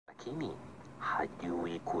lakini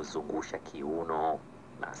hajui kuzungusha kiuno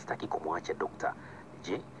na sitaki kumwacha dokta.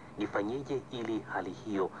 Je, nifanyeje ili hali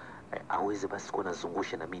hiyo aweze basi kuwa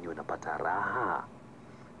nazungusha na mimi napata raha?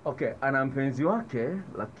 Okay, ana mpenzi wake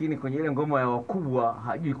lakini kwenye ile ngoma ya wakubwa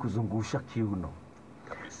hajui kuzungusha kiuno.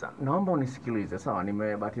 Kabisa. Naomba unisikilize, sawa?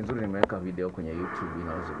 Bahati nzuri nimeweka video kwenye YouTube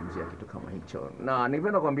inayozungumzia kitu kama hicho. Na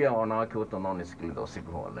ningependa kuambia wanawake wote wanaonisikiliza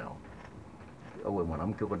usiku wa leo, uwe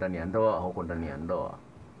mwanamke uko ndani ya ndoa au uko ndani ya ndoa,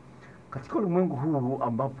 katika ulimwengu huu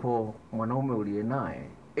ambapo mwanaume uliye naye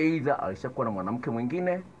either alishakuwa na mwanamke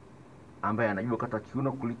mwingine ambaye anajua kata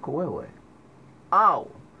kiuno kuliko wewe, au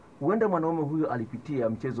huenda mwanaume huyo alipitia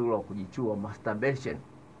mchezo ule wa kujichua, masturbation,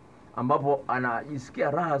 ambapo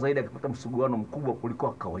anajisikia raha zaidi akipata msuguano mkubwa kuliko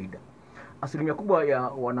kawaida. Asilimia kubwa ya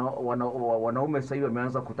wanaume sasa hivi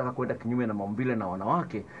wameanza kutaka kwenda kinyume na maumbile na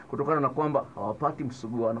wanawake kutokana na kwamba hawapati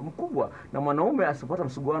msuguano mkubwa, na mwanaume asipata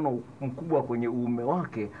msuguano mkubwa kwenye uume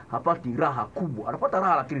wake hapati raha kubwa, anapata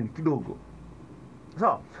raha lakini ni kidogo.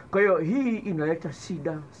 Sawa? Kwa hiyo hii inaleta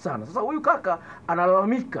shida sana. Sasa huyu kaka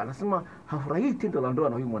analalamika, anasema hafurahi tendo la ndoa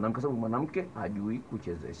na huyu mwanamke kwa sababu mwanamke hajui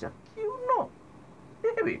kuchezesha kiuno.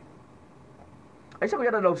 Hivi Aisha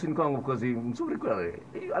kuja dada usini kwangu kwa sababu mzuri kwa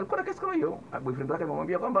alikuwa na kesi kama hiyo. Boyfriend wake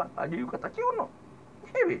amemwambia kwamba hajui kukata kiuno.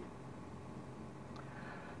 Hivi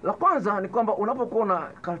la kwanza ni kwamba unapokuwa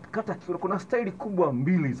unakata kiuno kuna staili kubwa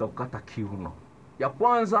mbili za kukata kiuno. Ya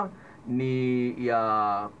kwanza ni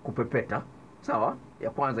ya kupepeta. Sawa? Ya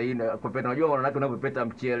kwanza hii kupepeta, unajua wanawake wanapepeta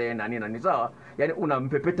mchele na nini na nini, sawa? Yaani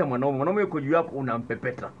unampepeta mwanaume yuko juu yako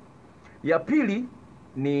unampepeta. Ya pili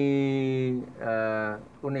ni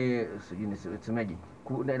nisemaje?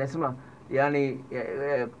 Nasema yani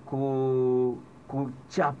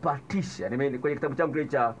kuchapatisha. Kwenye kitabu changu kile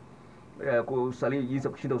cha kusaliti, jinsi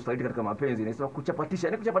ya kushinda usaliti katika mapenzi, nasema kuchapatisha.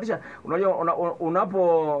 Yaani kuchapatisha, unajua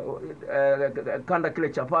unapo kanda kile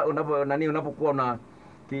chapa, unapokuwa una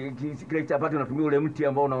kile chapati unatumia ule mti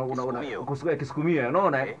ambao unakusukua kisukumia,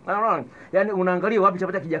 unaona? Yaani unaangalia wapi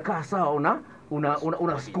chapati kijakaa sawa,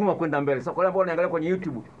 unasukuma kwenda mbele. Sasa kwa wale ambao wanaangalia kwenye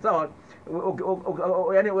YouTube, sawa?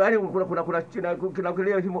 Yaani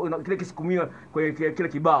kuna kile kisukumia kwenye kile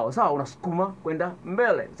kibao, sawa? Unasukuma kwenda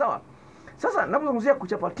mbele, sawa? Sasa ninapozungumzia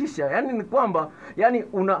kuchapatisha, yani ni kwamba yani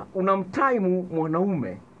unamtime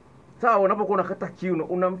mwanaume. Sawa, unapokuwa unakata kiuno,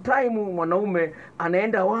 unamtime mwanaume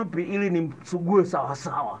anaenda wapi ili nimsugue sawa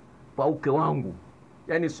sawa kwa uke wangu.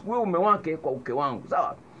 Yaani sugue ume wake kwa uke wangu,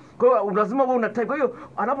 sawa? Kwa hiyo lazima uwe unatime. Kwa hiyo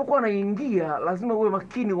anapokuwa anaingia lazima uwe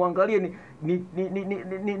makini, uangalie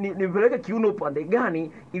nipeleke kiuno upande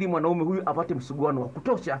gani ili mwanaume huyu apate msuguano wa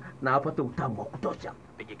kutosha na apate utamu wa kutosha.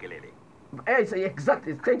 Pige kelele.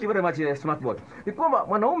 Exactly. Thank you very much, smart boy. Ni kwamba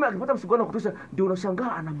mwanaume akipata msuguano kutosha ndio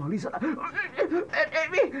unashangaa anamaliza.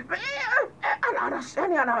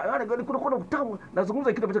 Kuna utamu.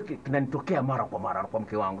 Nazungumza kitu ambacho kinanitokea mara kwa mara kwa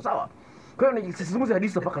mke wangu, sawa? Kwa hiyo nisizungumze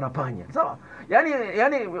hadithi mpaka napanya, sawa?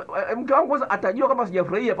 Yaani mke wangu kwanza atajua kama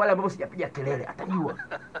sijafurahia pale ambapo sijapiga kelele, atajua.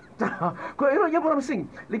 Sawa? Kwa hiyo hilo jambo la msingi.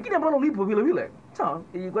 Lakini ambalo lipo vile vile, sawa?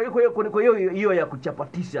 Kwa hiyo ya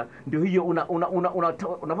kuchapatisha ndio hiyo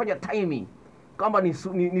unafanya timing kwamba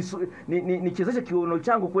nichezeshe kiuno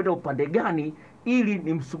changu kwenda upande gani ili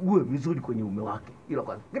nimsugue vizuri kwenye ume wake. Hilo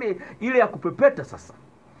kwanza. Ile ya kupepeta sasa,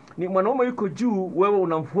 ni mwanaume yuko juu, wewe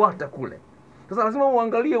unamfuata kule. Sasa lazima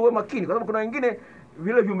uangalie, uwe makini, kwa sababu kuna wengine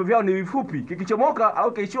vile viumbe vyao ni vifupi, kikichomoka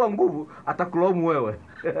au kiishiwa nguvu atakulaumu wewe.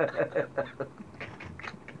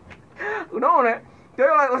 Unaona? Kwa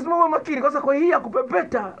hiyo lazima uwe makini. Kwa hii ya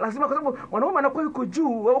kupepeta lazima, kwa sababu mwanaume anakuwa yuko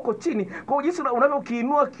juu, wewe uko chini. Kwa hiyo jinsi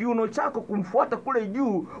unavyokiinua kiuno chako kumfuata kule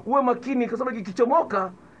juu, uwe makini, kwa sababu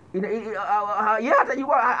kikichomoka yeye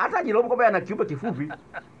hatajilaumu kwamba ana kiumbe kifupi.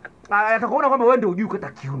 Atakuona kwamba wewe ndio hujui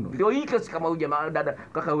kata kiuno. Ndio hii kesi kama huyu jamaa dada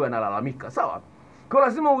kaka huyu analalamika, sawa? Kwa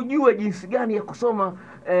lazima ujue jinsi gani ya kusoma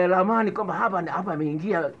ramani kwamba hapa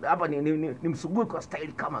ameingia, hapa ni msugue kwa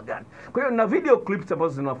style kama gani. Kwa hiyo na video clips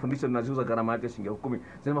ambazo zinafundisha, zinaziuza gharama yake shilingi 10,000.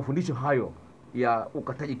 Zina mafundisho hayo ya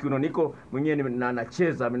ukataji kiuno. Niko mwenyewe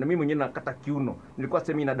nacheza na mimi mwenyewe nakata kiuno. Nilikuwa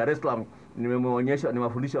semina Dar es Salaam, nimeonyesha,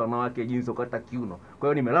 nimewafundisha wanawake jinsi ya kukata kiuno. Kwa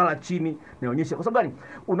hiyo nimelala chini, naonyesha. Kwa sababu gani?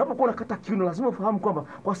 Unapokuwa unakata kiuno lazima ufahamu kwamba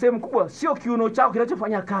kwa sehemu kubwa sio kiuno chako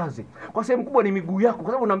kinachofanya kazi. Kwa sehemu kubwa ni miguu yako, kwa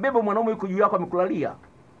sababu unambeba mwanaume yuko juu yako amekulalia.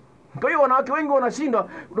 Kwa hiyo wanawake wengi wanashindwa.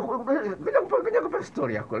 Ngoja kupa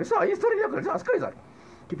story yako. Sawa, hii story yako. Sawa, sikiliza.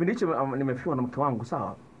 Kipindi hicho nimefiwa na mke wangu,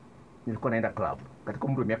 sawa? Nilikuwa naenda club katika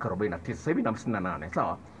umri wa miaka 49, sasa hivi na 58,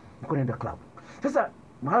 sawa? Nilikuwa naenda club. Sasa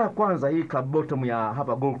mara ya kwanza hii club bottom ya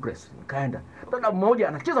hapa Gold Crest, nikaenda. Dada mmoja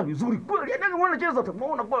anacheza vizuri kweli, yaani anacheza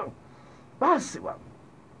utamuona kwa. Basi bwana.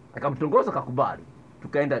 Akamtongoza akakubali.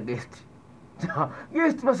 Tukaenda guest.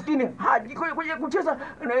 Yes, maskini haji kwenye kucheza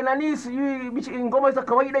nani sijui ngoma za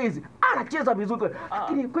kawaida hizi. Anacheza vizuri.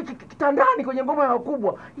 Lakini kitandani kwenye ngoma ya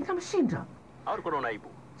wakubwa inamshinda. Au uko na aibu?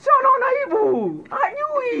 Sio naona aibu.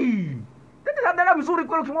 Hajui. Dada mzuri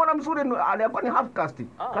kweli, ukimwona mzuri alikuwa ni half caste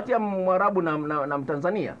kati ya Mwarabu na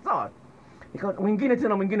Mtanzania. Sawa? Mwingine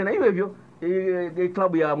tena mwingine na hivyo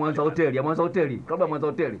klabu ya Mwanza Hoteli, klabu ya Mwanza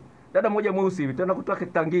Hoteli. Dada mmoja mweusi hivi tena kutoka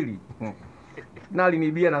Kitangili. Na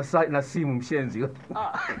alinibia na simu mshenzi.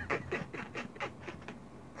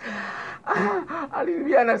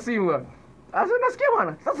 Alinibia na simu. Sasa nasikia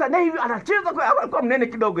bwana. Sasa na hivi anacheza kwa mnene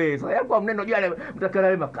kidogo yeye. Sasa kwa mnene unajua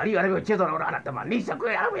mtakana makalio anavyocheza na anatamanisha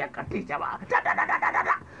kweli anavyoyakatisha ba.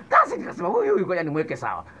 Sasa nikasema huyu ngoja nimweke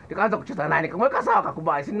sawa. Nikaanza kucheza naye nikamweka sawa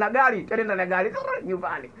akakubali. Sina gari, tena na gari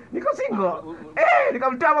nyumbani. Niko single.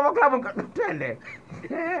 Nikamtoa mama klabu twende.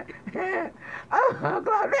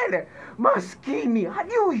 Klabu maskini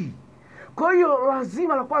hajui. Kwa hiyo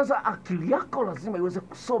lazima la kwanza akili yako lazima iweze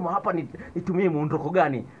kusoma hapa nitumie muondoko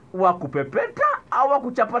gani wa kupepeta au wa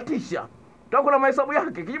kuchapatisha. Ndio kuna mahesabu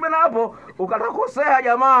yake. Kinyume na hapo ukatakosea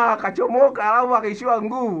jamaa akachomoka alafu akaishiwa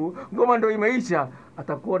nguvu, ngoma ndio imeisha,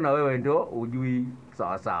 atakuwa na wewe ndio ujui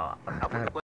sawa sawa.